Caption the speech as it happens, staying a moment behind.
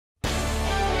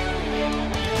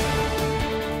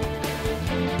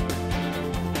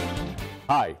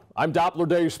Hi, I'm Doppler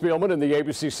Dave Spielman in the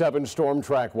ABC7 Storm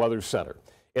Track Weather Center.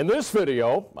 In this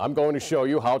video, I'm going to show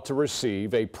you how to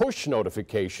receive a push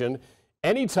notification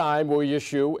anytime we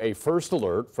issue a first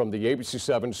alert from the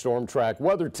ABC7 Storm Track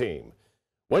Weather Team.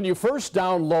 When you first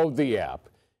download the app,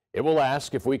 it will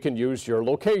ask if we can use your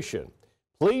location.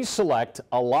 Please select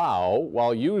Allow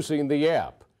while using the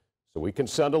app so we can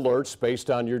send alerts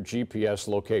based on your GPS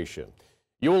location.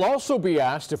 You will also be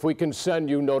asked if we can send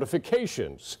you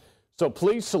notifications, so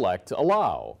please select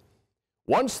Allow.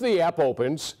 Once the app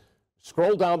opens,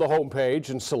 scroll down the home page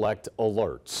and select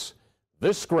Alerts.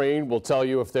 This screen will tell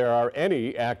you if there are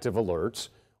any active alerts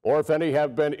or if any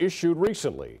have been issued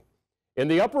recently. In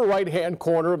the upper right-hand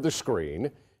corner of the screen,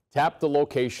 tap the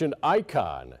location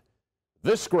icon.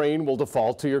 This screen will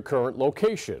default to your current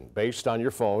location based on your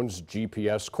phone's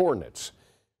GPS coordinates.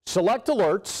 Select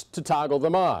Alerts to toggle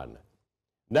them on.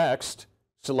 Next,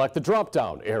 select the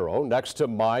drop-down arrow next to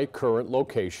My Current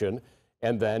Location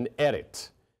and then Edit.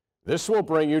 This will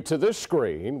bring you to this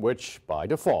screen, which by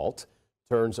default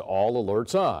turns all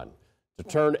alerts on. To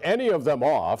turn any of them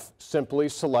off, simply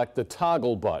select the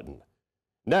toggle button.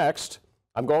 Next,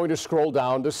 I'm going to scroll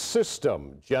down to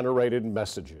System Generated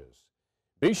Messages.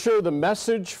 Be sure the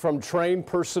message from trained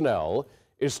personnel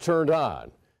is turned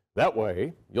on. That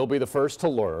way, you'll be the first to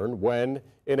learn when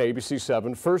an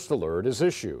ABC7 First Alert is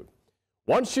issued.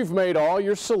 Once you've made all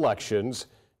your selections,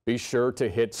 be sure to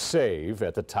hit Save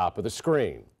at the top of the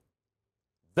screen.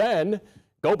 Then,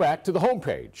 go back to the home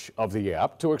page of the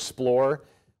app to explore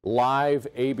live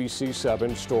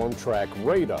ABC7 Storm Track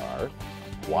radar,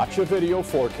 watch a video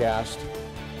forecast,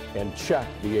 and check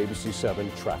the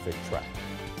ABC7 traffic track.